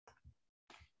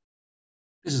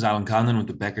This is Alan Condon with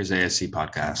the Becker's ASC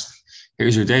podcast.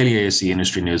 Here's your daily ASC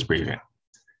industry news briefing.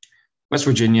 West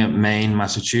Virginia, Maine,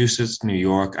 Massachusetts, New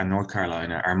York, and North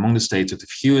Carolina are among the states with the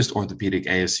fewest orthopedic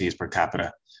ASCs per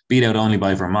capita, beat out only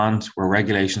by Vermont, where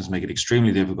regulations make it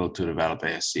extremely difficult to develop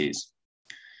ASCs.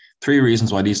 Three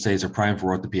reasons why these states are primed for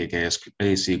orthopedic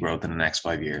ASC growth in the next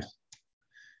 5 years.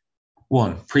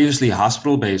 One, previously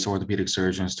hospital-based orthopedic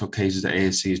surgeons took cases to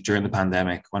ASCs during the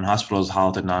pandemic when hospitals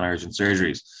halted non-urgent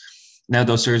surgeries. Now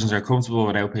those surgeons are comfortable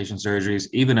with outpatient surgeries,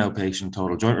 even outpatient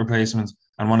total joint replacements,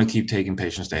 and want to keep taking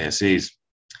patients to ASCs.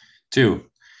 Two,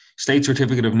 state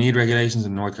certificate of need regulations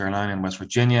in North Carolina and West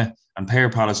Virginia and payer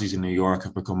policies in New York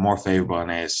have become more favorable in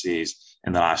ASCs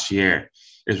in the last year.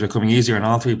 It is becoming easier in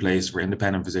all three places for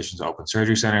independent physicians to open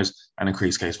surgery centers and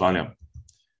increase case volume.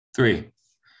 Three,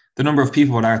 the number of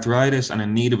people with arthritis and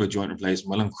in need of a joint replacement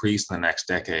will increase in the next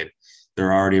decade. There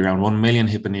are already around 1 million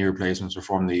hip and knee replacements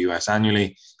performed in the US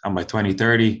annually, and by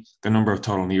 2030, the number of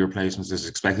total knee replacements is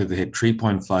expected to hit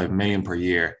 3.5 million per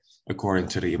year, according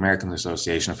to the American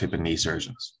Association of Hip and Knee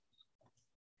Surgeons.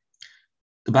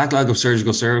 The backlog of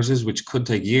surgical services, which could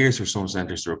take years for some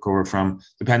centers to recover from,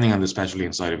 depending on the specialty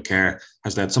and site of care,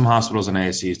 has led some hospitals and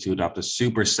ASCs to adopt a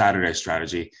Super Saturday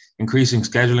strategy, increasing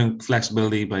scheduling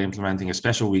flexibility by implementing a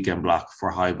special weekend block for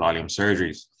high-volume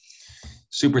surgeries.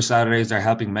 Super Saturdays are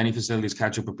helping many facilities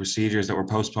catch up with procedures that were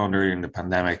postponed earlier in the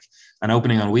pandemic, and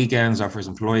opening on weekends offers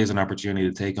employees an opportunity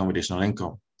to take home additional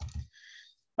income.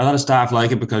 A lot of staff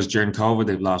like it because during COVID,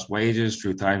 they've lost wages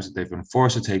through times that they've been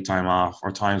forced to take time off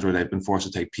or times where they've been forced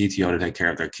to take PTO to take care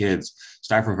of their kids.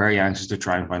 Staff are very anxious to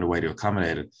try and find a way to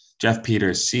accommodate it. Jeff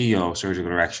Peters, CEO of Surgical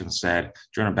Directions, said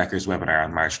during a Becker's webinar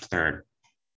on March 3rd.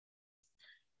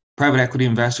 Private equity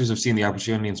investors have seen the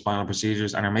opportunity in spinal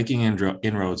procedures and are making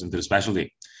inroads into the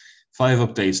specialty. 5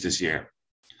 updates this year.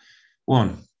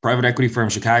 1. Private equity firm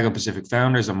Chicago Pacific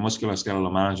founders and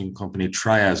musculoskeletal management company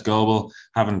Trias Global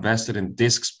have invested in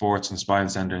Disc Sports and Spine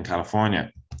Center in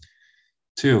California.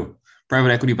 2.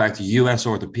 Private equity-backed U.S.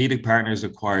 orthopedic partners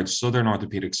acquired Southern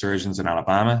Orthopedic Surgeons in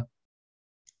Alabama.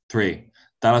 3.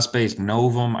 Dallas-based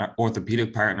Novum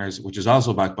Orthopedic Partners, which is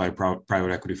also backed by a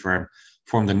private equity firm,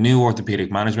 formed a new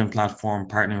orthopedic management platform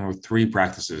partnering with 3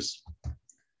 practices.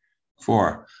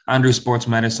 4. Andrews Sports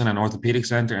Medicine and Orthopedic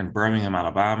Center in Birmingham,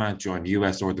 Alabama joined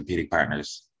U.S. Orthopedic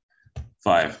Partners.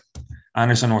 5.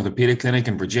 Anderson Orthopedic Clinic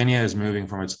in Virginia is moving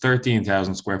from its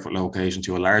 13,000 square foot location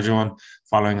to a larger one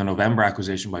following a November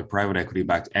acquisition by private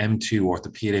equity-backed M2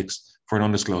 Orthopedics for an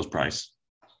undisclosed price.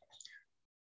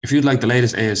 If you'd like the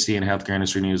latest ASC and healthcare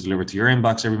industry news delivered to your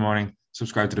inbox every morning,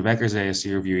 subscribe to the Becker's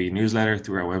ASC Review newsletter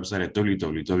through our website at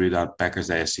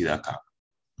www.beckersasc.com.